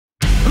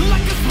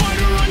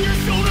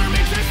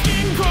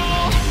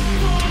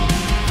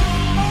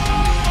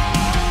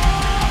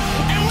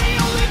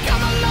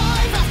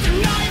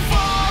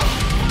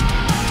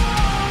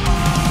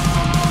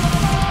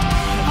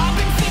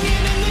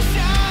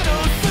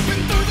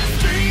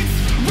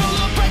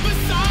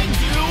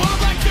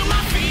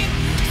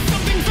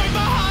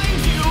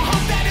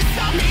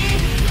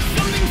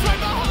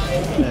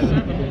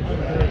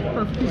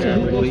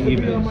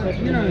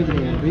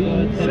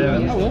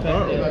7.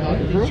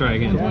 Let's try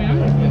again.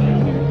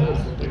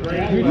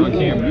 On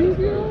camera.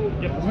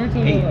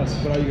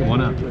 8.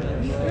 1 up.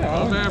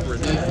 Above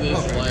average.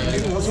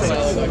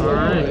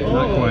 Alright,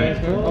 not quite.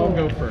 I'll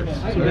go first.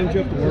 So then you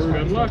have to work.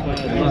 Good luck.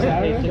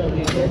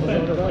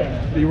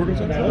 Do you work on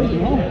Saturday?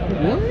 No.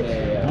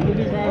 What?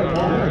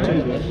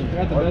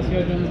 Got the best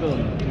schedule in the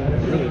building.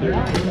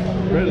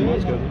 Really,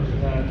 let's go.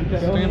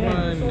 Stand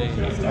by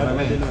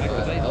name.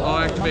 I'll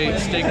activate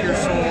Stake Your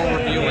Soul,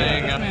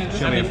 revealing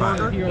Heavy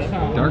Burger.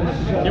 Dark?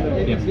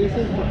 Yep.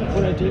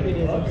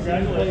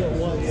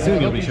 Soon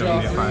you'll be showing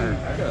me a fire.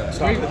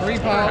 Three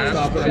piles.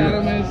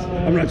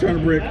 I'm not trying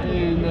to brick.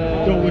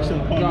 Don't wish that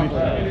upon me.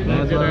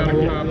 I'll get out a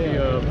copy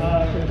of.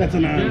 That's a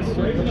 9.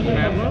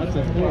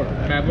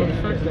 Mad Love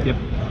Effect? Yep.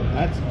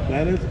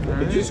 That is.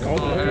 It's just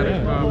called. I'll add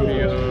a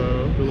copy of.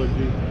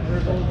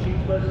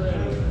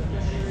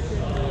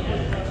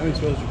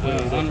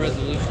 On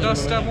resolution.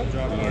 Dust Devil.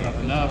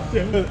 Enough.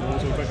 Then.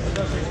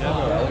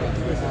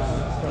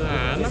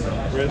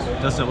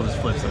 Dust Devil just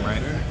flips them,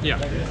 right? Yeah.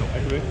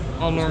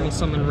 I'll normal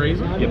summon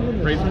Razor. Yep.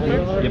 Razor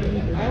Cube. Yep.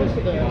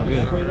 All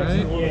good.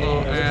 Alright.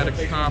 I'll add a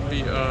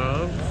copy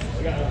of.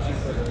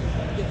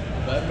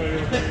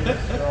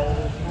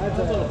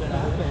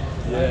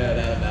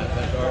 Yeah, that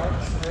card.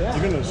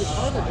 You're gonna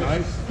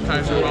nice.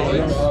 Kaiser Molly.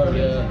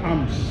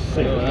 I'm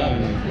sick of that.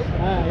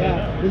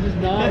 This is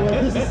not what I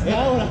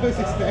was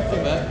expecting.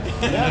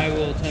 And I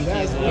will attempt to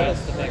use the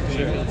last effect to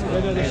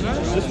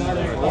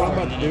What I'm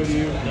about to do to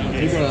you,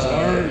 you're gonna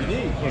learn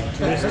what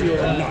terrestrial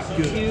are not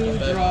good.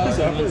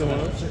 So I play the one.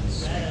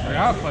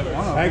 I'll play one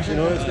of them. Actually,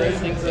 no, that's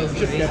crazy.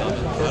 Just kept it.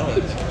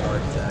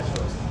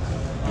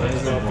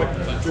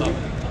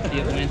 the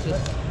Atlantis.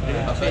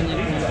 Yeah,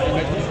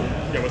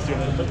 what's the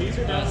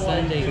other?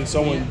 Sunday. Can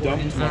someone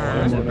dump I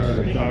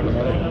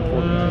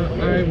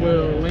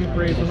will link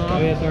Raisin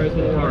off for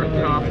a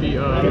copy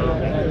of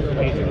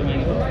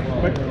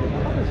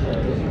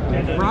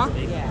Rock.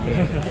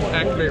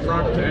 Activate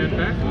Rock to add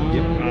back.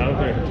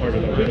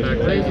 Back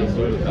Raisin.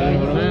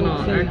 Then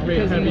I'll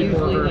activate Heavy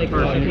Border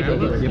targeting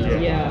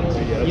Maverick.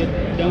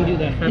 Yeah, don't do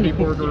that. Heavy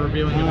Border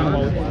revealing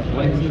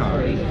an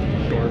card.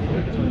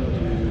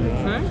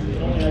 Okay.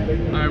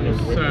 I will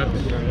set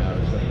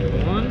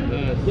 1,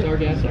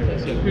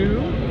 2,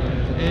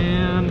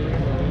 and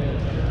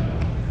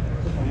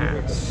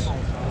pass.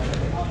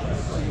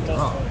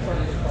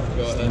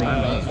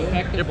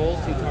 Effective bolt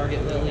to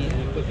target Lily and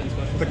equip and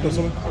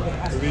special.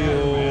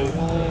 Reveal.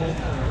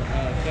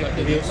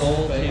 Effective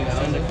bolt to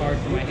send a card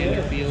from my hand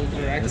or field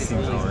directly to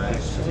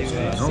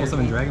Normal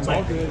summon Dragon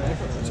Bite.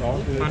 It's all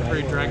good. Time for a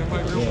Dragon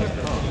Bite real quick.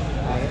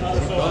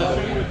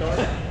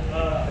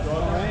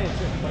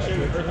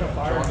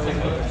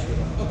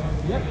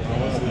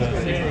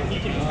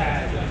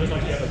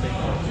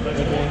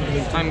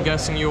 I'm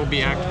guessing you will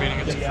be activating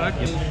its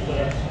effect.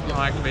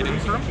 I'll activate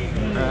Interim.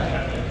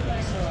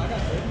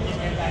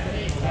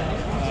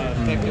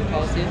 Effective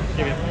policy.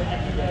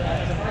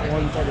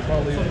 One target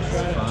poly. 2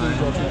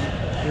 draw 2.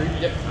 3.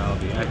 Yep. I'll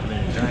be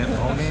activating Giant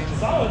Ball Game.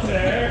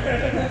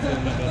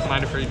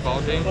 Mind if we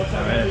ball game?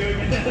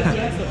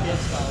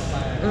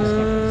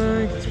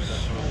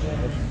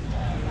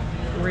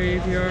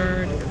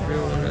 Graveyard.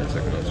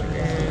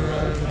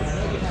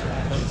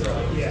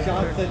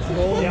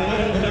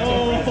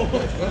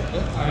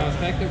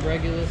 Effective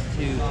Regulus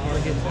to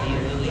target the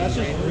Lily. That's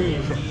just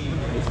rude.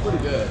 It's pretty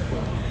good.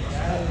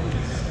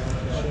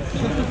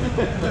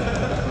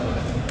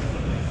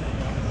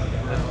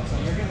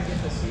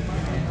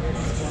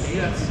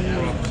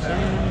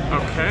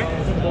 Okay.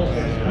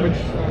 Which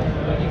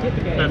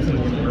that's an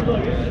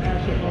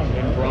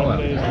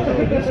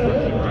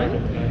right?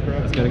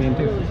 Let's go to game 2.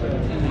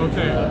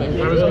 Okay. I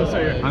was gonna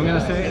say I'm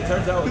gonna say it.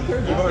 Turns out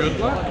good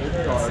luck.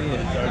 Let's see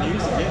it.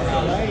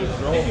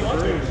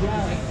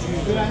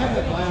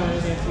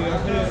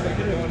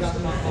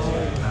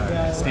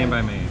 Stand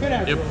by me.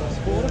 Yep.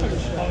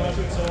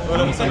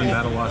 Normal summon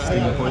Battle Wash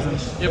Sting and Poison.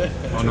 Yep.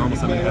 Oh, normal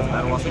summon has a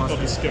Battle Wash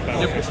monster.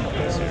 Yep.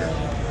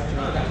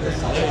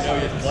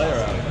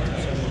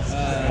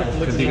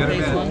 Could be good or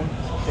bad.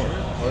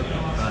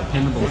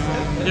 Pin the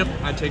bullshit. Yep.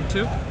 I take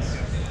 2.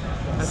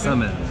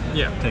 Summon.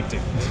 Yeah. Take 2.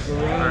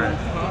 Alright.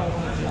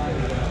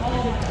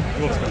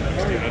 What's going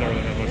next? I don't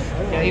really have much.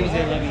 Yeah, he was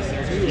going to let me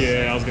search.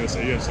 Yeah, I was going to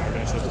say, you have some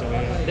kind of stuff still.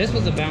 This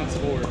was a bounce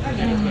forward too,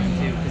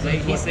 because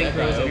he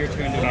synchros and your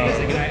turn to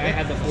music, and I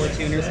had the 4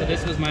 tuner, so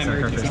this was my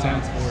emergency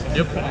bounce forward.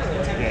 Yep.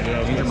 Yeah,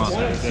 no, Danger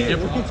monster. Yep.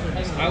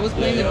 I was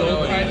playing the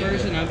gold card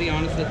version. I'll be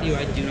honest with you,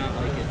 I do not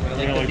like it. I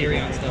like the theory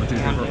on stuff. 2,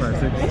 3, 4, 5,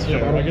 6.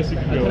 Yeah, I guess you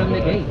could I go. put on the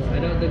gate.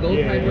 The gold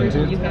card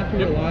version, you have to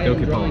rely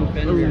on drawing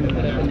Fender to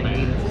put up in the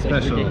gate. It's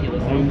Special.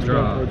 ridiculous. Homes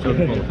draw. Choke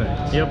Ball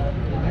effect. Yep.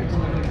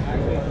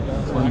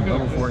 One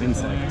level 4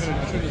 insect.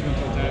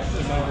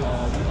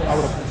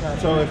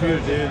 So if you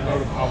did, I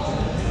would have popped it.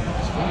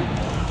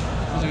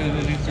 What are you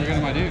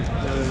gonna do?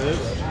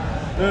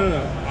 No.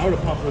 I would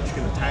have popped what you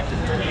can attack it.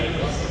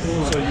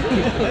 So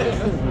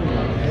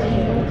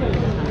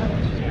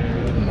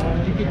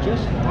you you could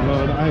just.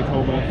 I had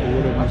called back for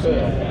whatever.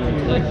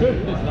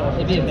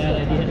 It'd be a bad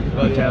idea.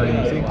 Italian,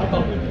 you see?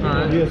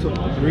 Alright. Yeah, so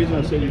the reason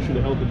I said you should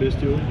have held the bis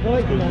to it is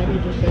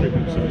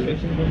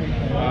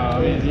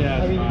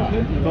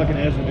if I can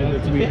ask him to do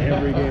that to me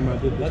every game I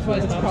did this. That's why I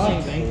stopped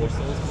playing Vanquish,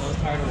 so I was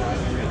tired of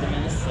watching Red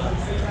and it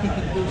sucks.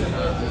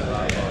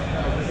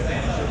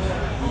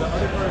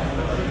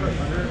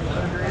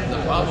 The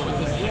problem with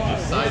this game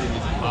is siding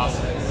is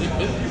impossible.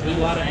 There's a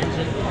lot of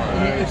engine.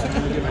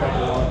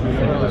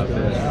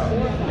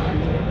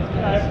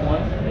 I have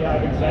one. Yeah, I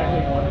have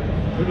exactly one.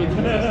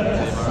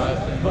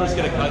 Alright, we're just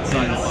gonna cut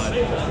side to side.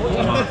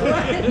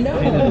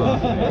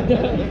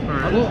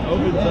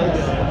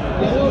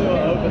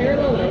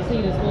 Parallel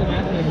racing is full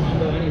matching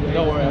combo anyway.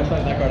 Don't worry, I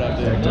tried that card out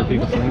too. Alright.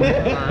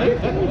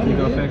 You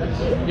go effect.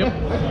 Yep.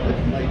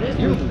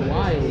 You're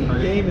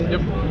wild. Gaming.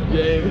 Yep.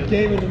 We're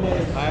gaming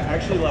tonight. I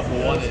actually left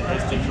one in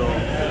his control.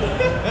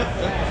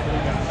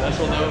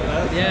 Special note.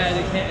 Yeah,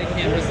 it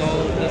can't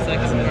resolve the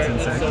second part.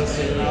 That's so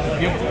silly.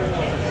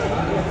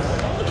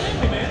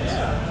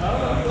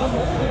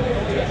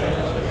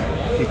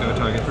 Pkwy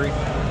target 3.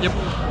 Yep.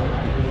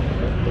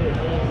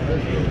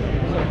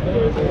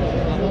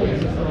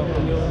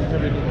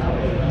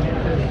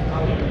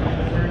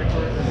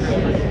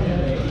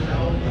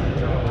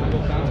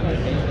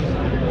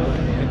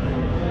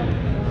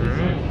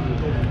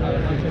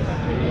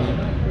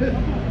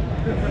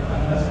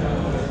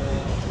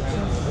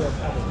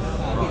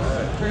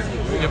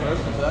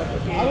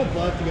 I would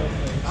love to go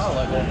first. I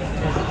like it.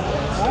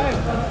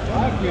 I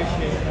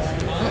appreciate that.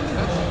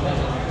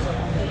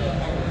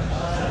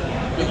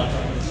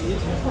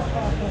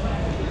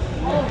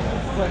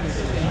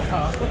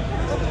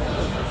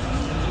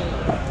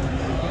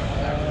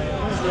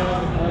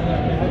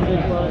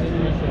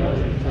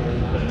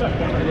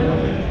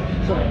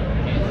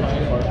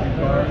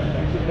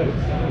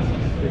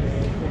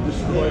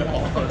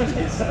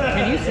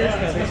 Can you search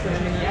feathers for me?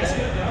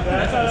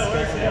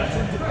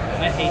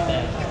 I hate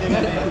that.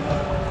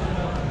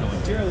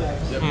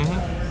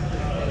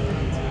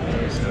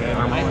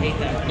 I hate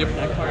that.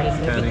 That card is.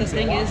 But the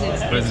thing is,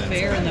 it's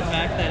fair in the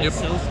fact that it's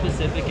so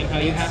specific in how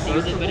you have to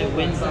use it, but it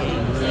wins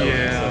games.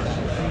 Yeah.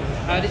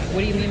 What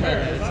do you mean by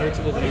that? It's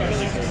searchable, but you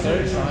really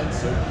search.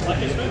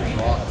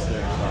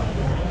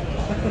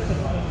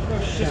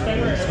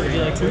 Would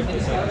you like to?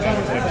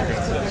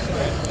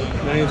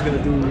 Now he's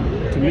gonna do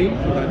to me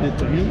what I did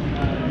to him.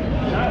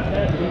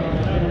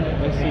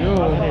 Let's see. Oh.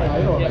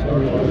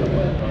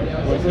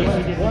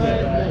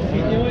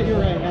 You know what? You're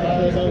right.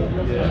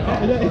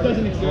 It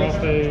doesn't exist.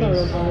 It's not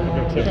real common. Go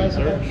tip and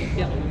search.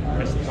 Yeah.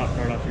 Press the top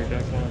card off your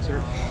deck while I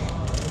search.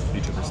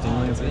 Beetrooper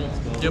stimulates it.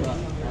 Yep.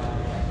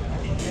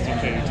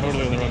 Okay, you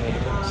totally only run one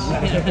of those. I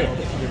do.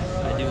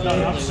 I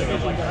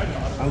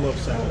love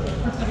Savent.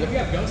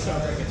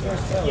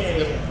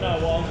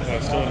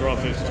 Still in draw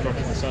phase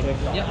destruction summon.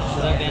 Yep.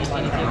 So that bans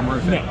anything. Armor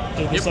effect.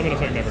 No, the summon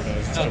effect never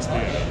does. It's just the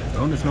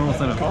Bonus normal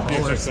setup. Oh,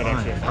 effect that's set fine.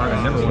 actually. Card I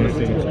never want to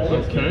see.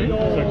 Okay.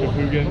 effective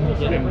Hugin.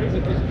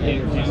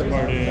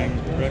 Discarding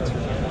Rex.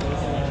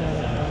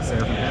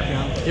 Sarah from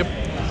Papillon. Yep.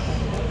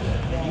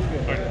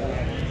 Alright.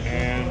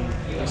 And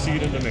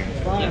proceed into main.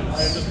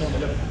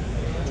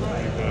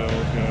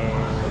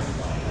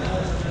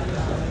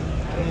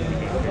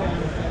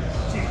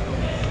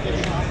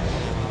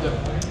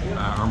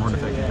 Armor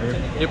effect here.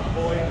 Yep.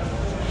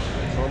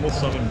 Normal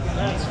summon.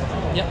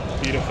 Yep.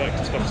 Beat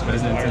effect. Special summon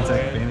Resonance Iron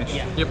insect Man. vanish.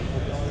 Yep.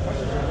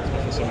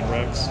 Special summon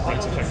Rex.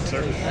 Rex effect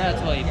search.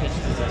 That's why you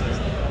pitched this. I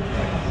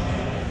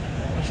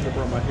should have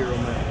brought my hero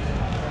map.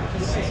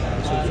 This would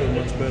feel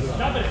much better.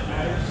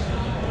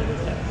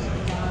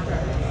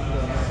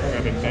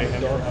 Grabbing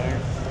Mayhem for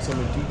Iron. Some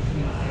of DP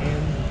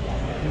and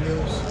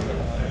heroes.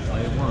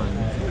 Play 1.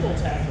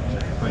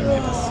 Play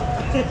Mantis.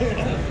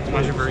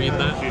 Did you ever read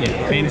that?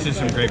 Yeah, Vanish is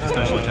from great for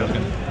special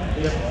token.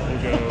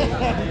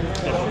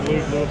 We'll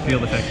go blue.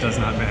 Field effect does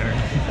not matter.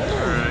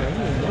 Alright.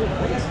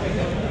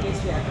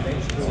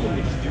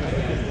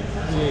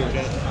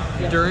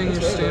 During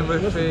your standby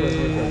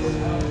phase.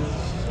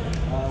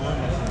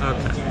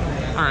 Okay.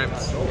 Alright.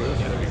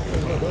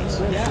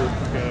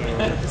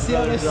 See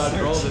all this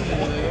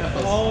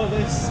searching? All of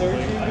this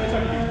searching?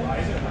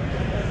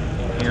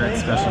 Here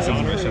it's special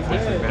summon by shuffling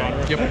through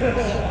back. Yep.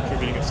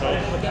 Tributing itself.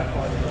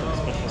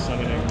 Special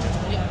summoning.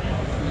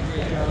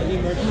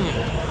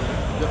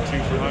 2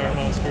 for higher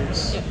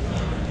monsters.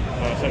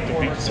 Effective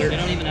beat They search.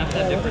 don't even have to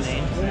have different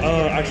names.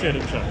 Actually, I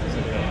didn't check.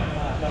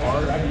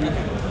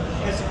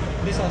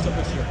 This also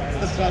puts your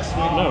That's best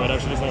way. No, it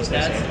actually does not say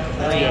That's so.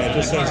 crazy. Yeah, it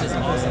just That card says, is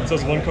awesome. it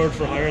says 1 card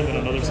for higher and then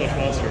another such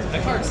monster.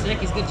 That card's sick.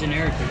 He's good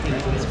generically too.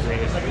 That's great.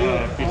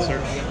 Beat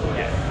search.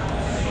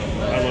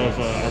 I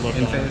love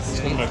In that. phase,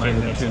 It's one of my Mighty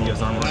favorite Neptune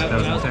gives armor When I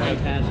 1000 was playing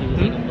attack. Patch, he was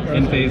like,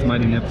 In phase,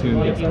 Mighty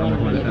Neptune gives armor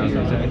 1000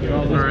 attack.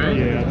 Alright.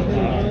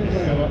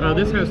 Yeah.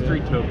 This has 3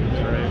 tokens,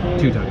 right?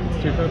 2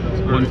 tokens. 2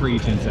 tokens? 1 for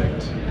each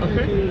insect.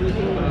 Okay.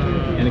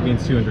 And it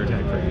gains 2 under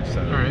attack for each.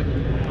 So. Alright.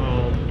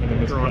 I'll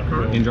draw a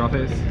card. In draw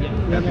phase,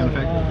 Papillon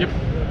effect. Yep.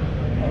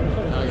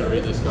 I'm gonna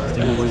read this card.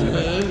 Stingle poison.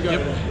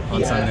 Yep.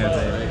 On summon adds a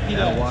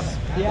battle wasp.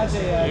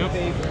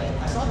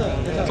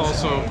 It's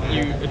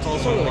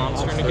also a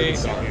monster negate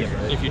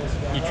if you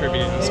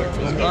tribute it insect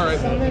physical. All right.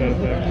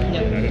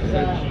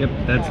 Yep,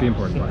 that's the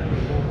important part.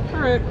 All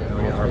right. Now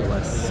we get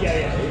Arbalest.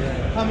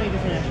 How many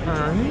different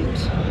Alright.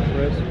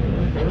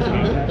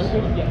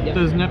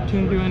 Does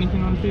Neptune do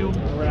anything on field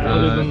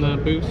other than the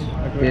boost?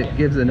 It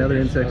gives another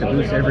insect a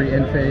boost every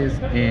end phase,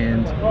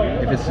 and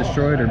if it's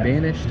destroyed or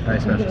banished, I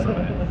special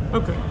summon it.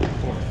 Okay.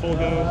 Full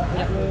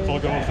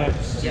go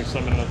effects. You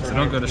summon a third. So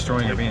don't go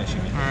destroying or banishing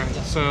it. Alright,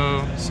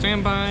 so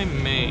standby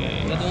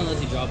main. That one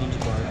lets you draw a bunch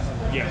of cards.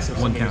 Yes. Yeah,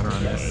 so One counter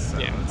on this. So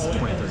Yeah. it's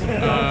 23.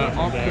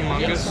 I'll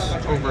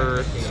Humongous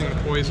over Sing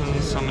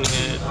Poison, summoning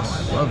it I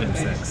love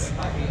insects.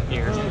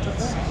 here.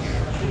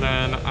 And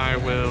then I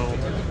will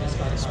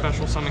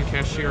special summon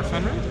Cashier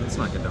Fenrir. It's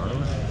not Gadara.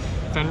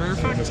 Fenrir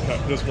effect.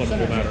 This one will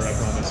matter, I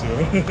promise you.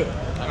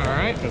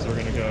 Alright. Because we're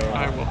gonna go.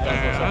 I will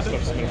add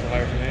Stuff submitted for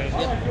higher from hand.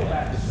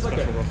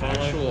 Special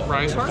Rafale.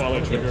 Rise Heart.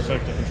 Rafale trigger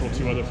effect to control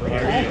 2 other for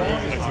higher.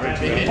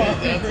 Activate 2.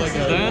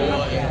 Then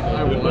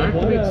I will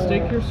activate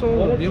Stake Your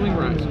Soul, revealing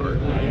Rise Heart.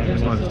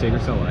 Response to take or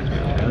sell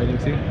activate. Everything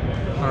see?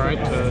 Alright,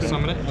 to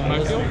summon it to my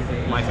field.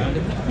 My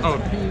field. Oh,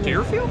 to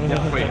your field?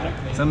 Yep. Wait.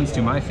 Summons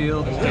to my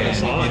field,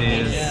 and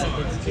it is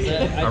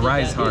a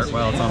Rise Heart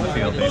while it's on the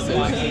field,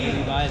 basically.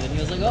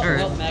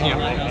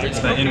 Yeah.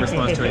 It's in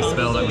response to a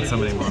spell that would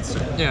summon a monster.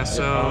 Yeah,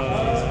 so.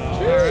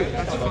 Alright,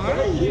 that's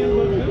fine.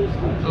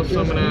 I'll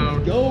summon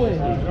out a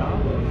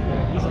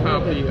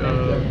copy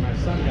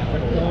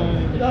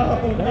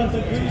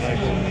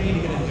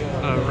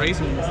of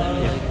Raisin.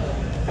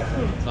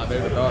 It's my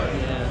favorite card.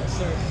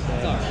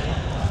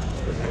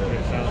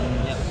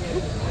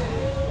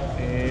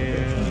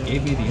 And he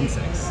gave me the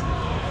insects.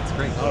 It's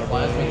great. Oh,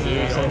 Plasma 2.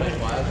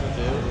 Plasma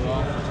 2.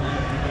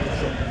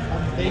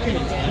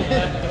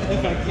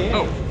 If I can.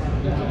 Oh.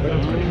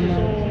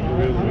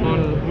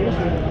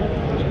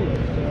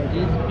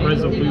 On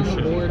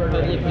resolution,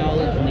 Public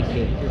knowledge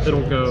negate.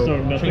 it'll go So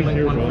nothing chain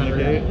here link 1 will Fenrir,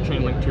 negate.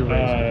 chain link 2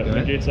 Raisin.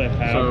 Negates I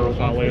have. So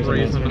Rafale off is a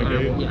Raisin, monster I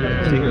negate. will Take or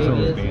add.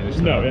 sell is banished.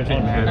 No, it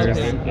matters.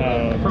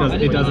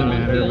 matters. It doesn't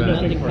matter, but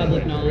Nothing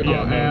public knowledge.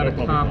 Yeah, I'll add a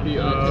copy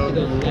of.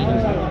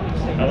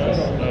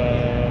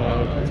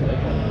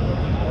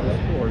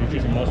 Or you're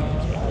choosing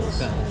multiple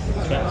spells.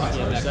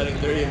 Setting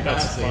 3 and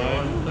That's passing.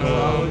 fine.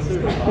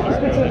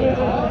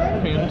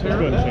 Panther. Go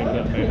ahead and change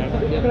that to mayhem.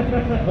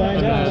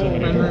 And then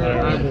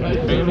Fenrir, I will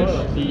banish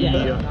the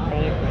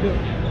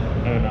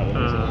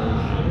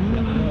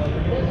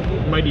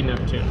Mighty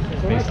Neptune.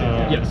 Yes.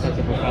 That's a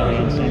Rafale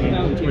on summon.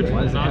 Which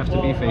Why does it not have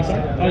to be face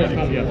down? Oh,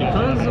 yeah, yeah.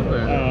 because of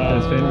that.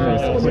 Because Fenrir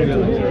is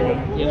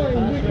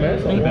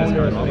the best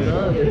card in all the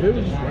If it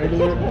was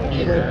regular,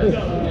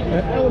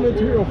 an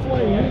elemental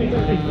flame,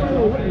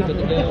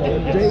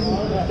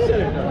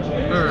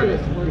 Alright.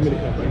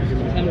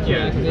 Attempt to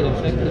activate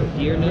effective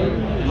gear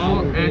node.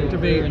 I'll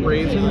activate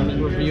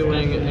Raisin,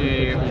 revealing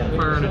a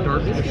Fire in a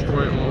Dark to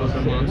destroy all of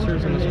the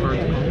monsters in this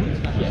card's column.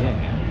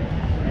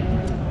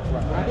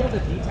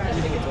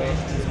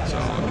 So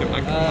I'll get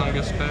my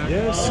Humongous back.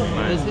 Yes.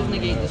 Does his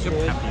negate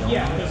destroy?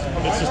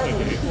 It's just a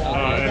negate.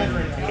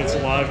 And it's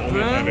live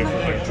only at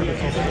 5 like trigger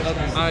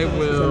concept. I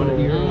will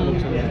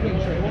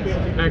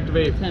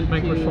activate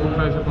Vanquish from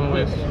Kaiser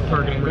Always,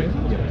 targeting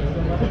Raisin.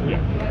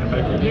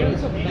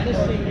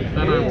 Then I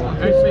will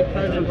activate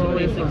Kaiser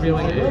Always,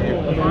 revealing a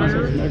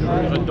Fire,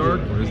 a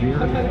Dark,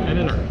 and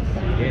an Earth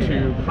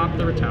to pop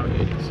the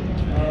Retaliators.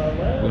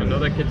 I know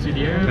that gets you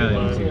the air.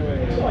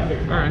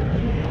 Alright.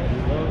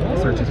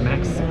 Search is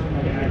max. I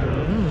don't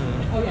know.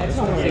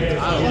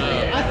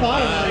 I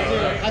thought about it too.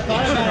 I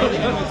thought about it.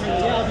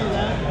 Yeah, I'll do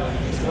that.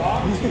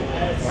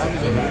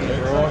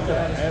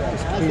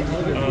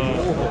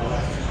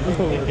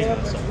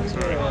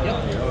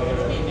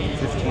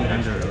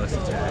 1,500 or less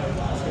attack.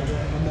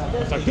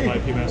 Effect of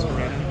IP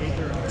Masquerade.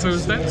 So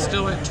is that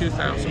still at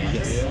 2,000?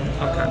 Yes.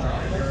 Okay.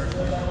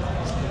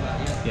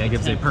 Yeah, it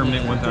gives a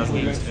permanent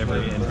 1,000 boost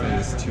every end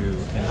phase to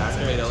end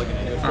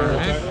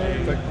Alright.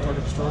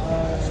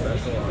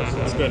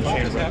 Let's go ahead and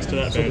chain Rex to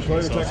that banish Player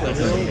itself. attacks like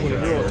hero, when a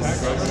hero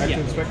attacks, action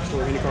inspect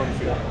store any card on the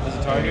field. Is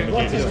it target?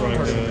 Negate destroying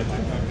the Response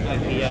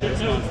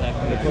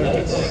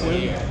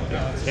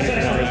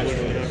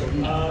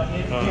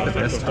The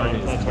best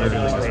target is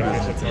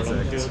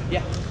literally just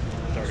Yeah.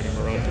 Targeting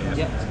Marone.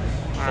 Yep.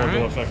 Full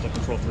go effect on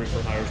control 3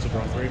 for hires to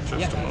draw 3.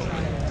 Just a moment.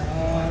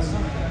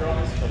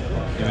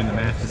 doing the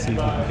math to see if you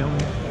can kill me.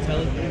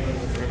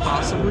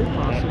 Possibly.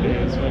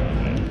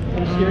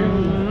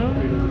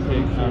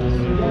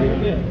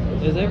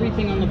 Is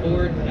everything on the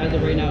board as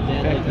of right now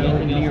dead? Like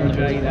nothing else on the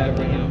board as of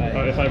right now?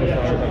 If I have a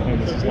fire weapon,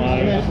 this is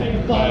live.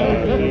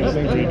 These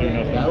things we do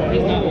nothing.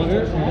 He's not one. I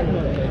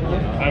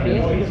have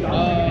anything.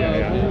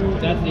 Yeah.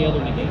 That's the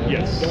other negation.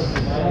 Yes.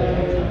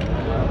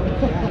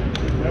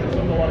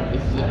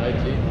 This is it, right,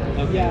 G?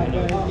 Yeah, Oh,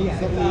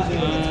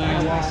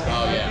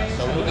 yeah.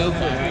 So We'll go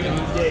for it.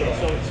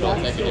 so I'll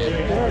take it in.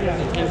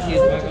 Attempt to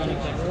use back on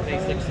effect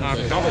phase 6. Oh,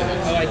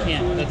 I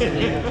can't. That's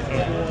illegal.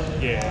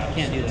 Yeah.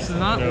 Can't do It's that.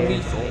 not No.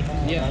 lethal.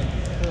 Yeah.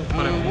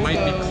 but it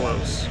might be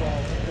close.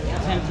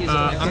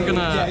 I'm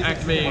gonna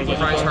activate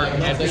Rise Heart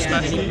and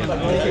Special.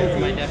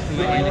 My deck from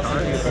my hand.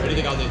 What do you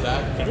think on the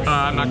attack?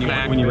 I'm not gonna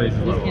activate. When you raise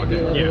the level,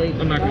 okay. Yeah,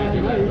 I'm not gonna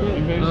do that.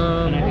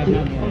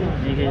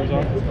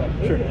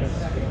 Sure.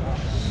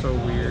 So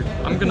weird.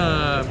 I'm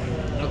gonna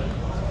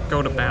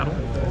go to battle.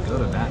 Go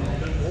to battle.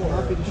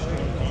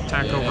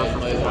 Attack over for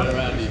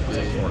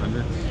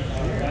 400.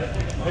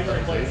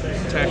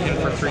 Attack in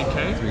for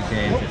 3K. 3K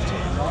and 15.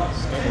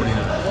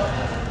 49.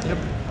 Yep.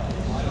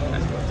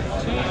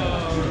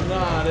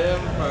 Not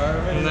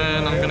And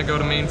then I'm gonna go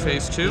to main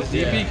phase 2.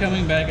 DP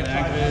coming back and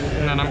activated.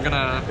 And then I'm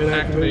gonna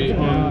activate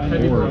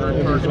Heavy Border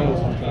targeting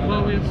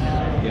Louisville.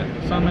 Yeah.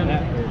 Summon.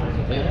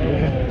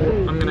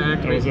 I'm gonna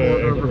activate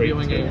Border,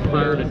 revealing a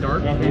Fire to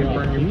Dark.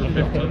 Burn you for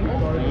 15.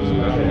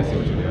 I see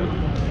what you did.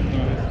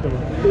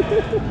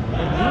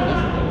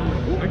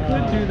 I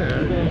could do that.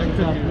 I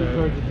could do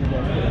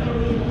that.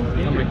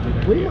 I might do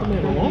that.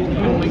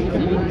 Only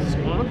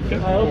swap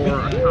or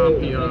a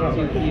copy of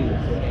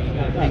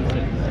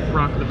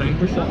Rock the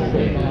Vanquish. I'm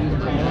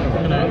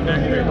gonna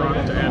activate Rock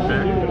to add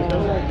back.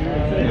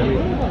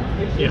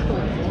 Yeah.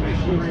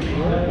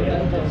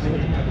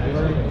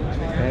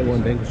 Add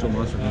one Vanquish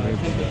monster from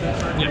Raven.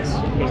 Yes.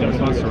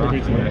 Response to Rock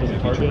from active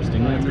feature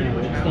Stingray.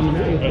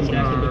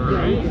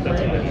 Alright.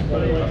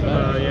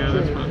 Yeah,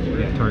 that's fine.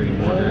 Targeting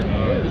border.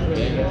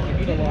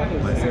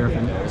 My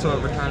Seraphim. So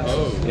it returns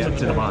Yeah,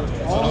 to the bottom.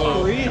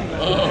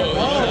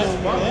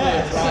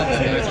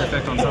 Signature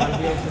effect on summon.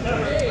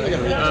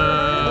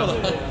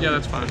 Yeah,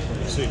 that's fine.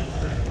 See.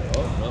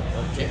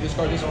 Can't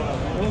discard this one.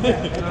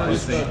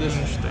 Interesting.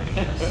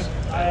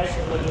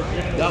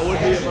 That would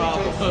be a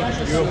problem.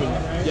 You open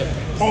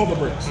all the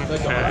bricks.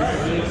 That's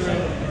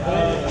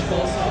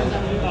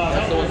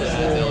the one that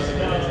says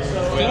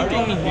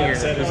Thinking here,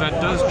 because that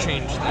does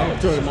change things.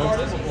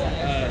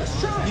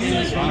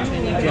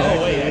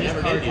 oh wait, I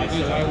never did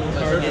use that.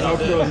 I'll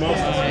throw the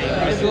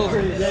monsters.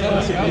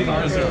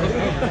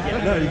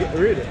 No, you get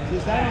rid of it.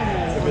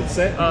 If it's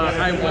set,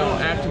 I will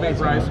activate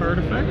Rise Heart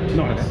effect.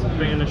 Nice.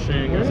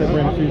 Banishing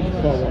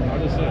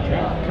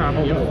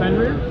copy of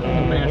Fenrir.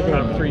 Banish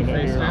top 3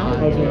 face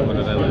down. What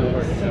did I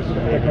lose?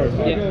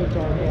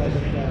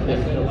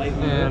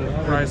 And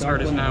Rise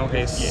Heart is now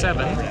a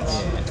 7.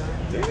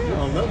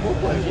 we'll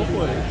play.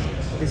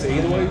 It's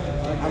either way,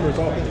 I'm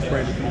resolving this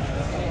brand new.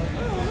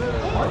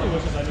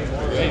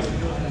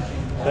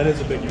 That is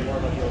a big one.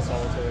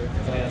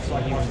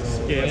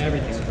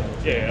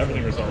 Yeah,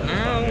 everything resolved.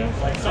 Now,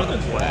 for the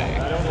play,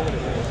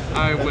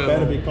 I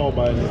Better be will called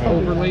by the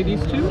overlay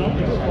these two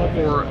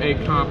for a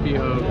copy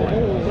of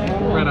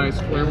Red Ice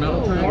Flare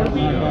Metal Turn.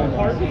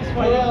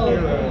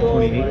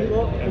 28.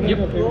 Yep.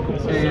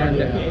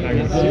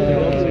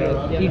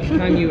 And each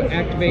time you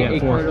activate Yeah, a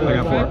 4. card or I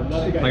got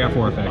 4. I got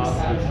 4 effects.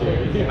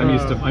 I'm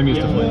used to flame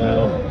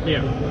metal.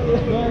 Yeah.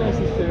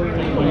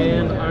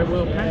 And I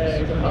will pass.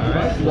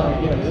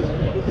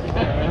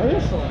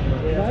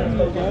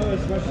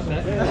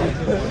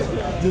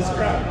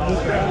 Describe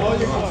all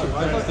your cards.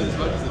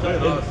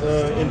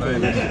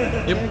 Infamous.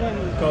 Yep.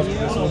 Cost me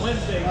this one.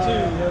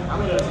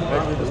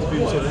 Actually, just a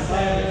few seconds.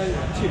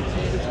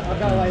 I've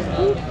got like,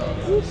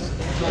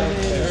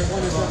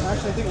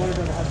 actually, I think one of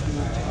them has to be.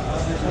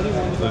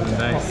 Losing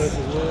dice.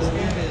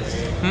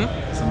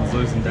 Someone's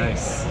losing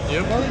dice.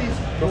 Yep.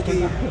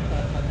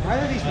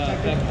 Either of these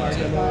protected by,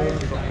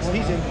 well,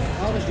 he's in.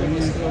 I'll just drink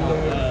this.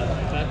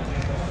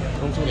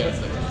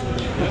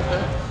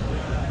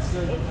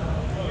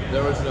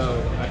 There was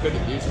no, I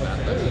couldn't use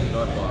math decks in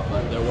Northblock,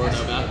 but there were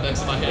no math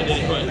decks in my hand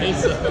anyway,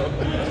 so.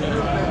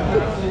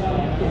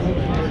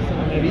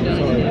 Have you done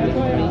any of it?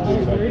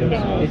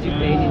 Did you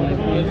pay any like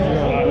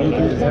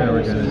Is that how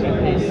we're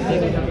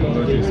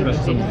gonna do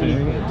special summon thing?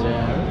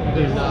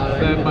 Is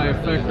that by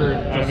effect or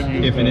just...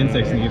 If an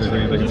insect's in either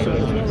range, I can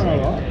special summon.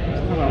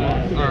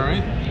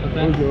 Alright.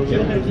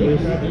 Yep.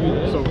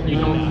 So you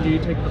don't, do you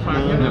take the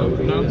 5? No.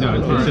 No? No,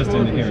 it's just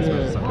in the here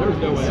special summon.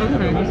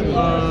 Okay.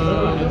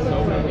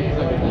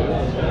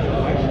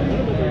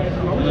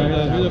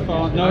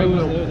 I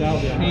will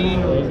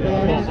change.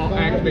 Well, I'll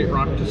activate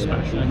Rock to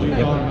special. I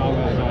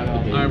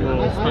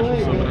will special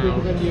summon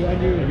out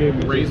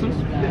Raisins.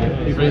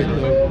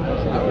 Raisins.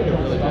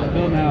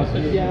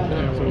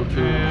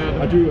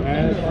 I do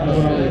add.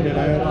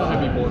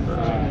 Heavy Border.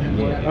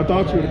 I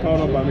thought you would have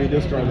caught up by me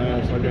discarding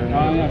that. So I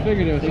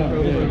figured it was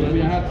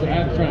something. I had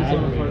to try to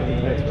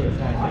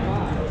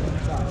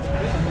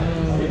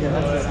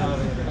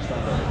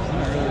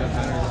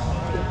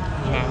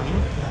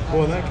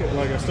well, in that case,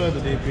 like I still had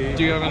the DP.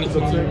 Do you have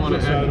anything you want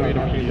to activate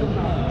immediately?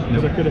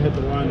 Because I could have hit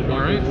the line.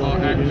 Alright, well,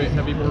 activate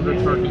Heavy Border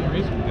targeting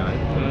Raisins. Got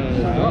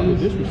it.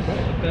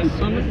 Disrespect. Best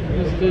summon.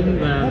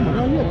 Then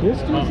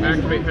I'll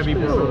activate Heavy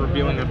Border,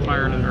 revealing a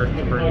Fire and an Earth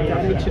to burn you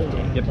for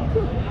 15. Yep. I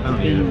don't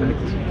need an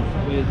effect.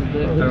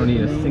 I don't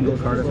need a single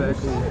card effect.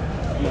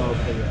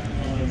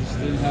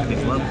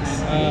 These levels.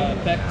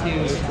 Back to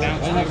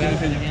bounce back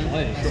in again.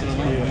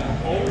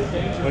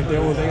 Yeah. Like the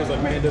only thing is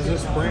like, man, does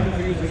this bring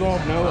confuse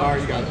resolve? No?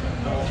 Alright, you got it.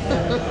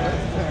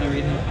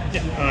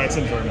 Yeah, it's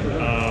in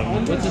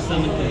German. What's his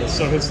summon condition?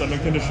 So his summon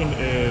condition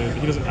is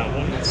he doesn't have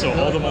one. So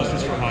all the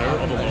monsters for hire,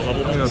 all the low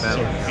level ones, so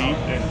Beat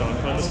and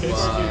Donka in this case,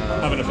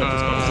 have an effect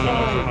as much as the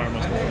for hire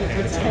monster from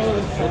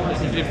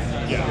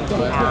hand. Yeah.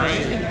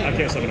 Alright. I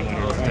can't summon a minor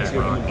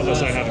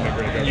unless I have him in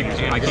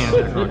graveyard. I can't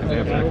attack rock because I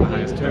have to attack the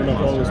highest turn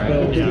monster,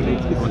 right?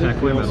 Yeah. I'll attack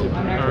Flame Metal.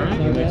 Alright.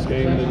 The next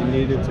game that he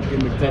needed to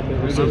give me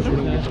cover so we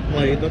don't get to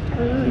play the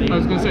turn. I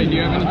was gonna say, do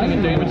you have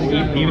anything to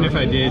damage? Even if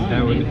I did,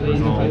 that would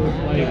resolve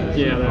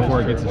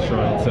before it gets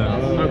destroyed, so.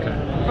 Okay.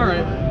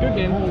 Alright, good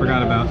game.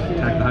 Forgot about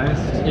attack the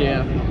highest.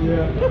 Yeah. To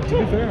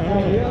be fair, I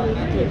don't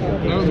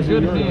know. That was a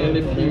good hand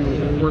if you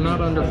were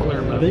not under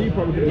flare I mode. think you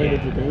probably could have made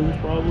it Dragoons,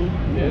 probably.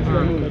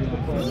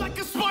 Alright. Like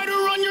a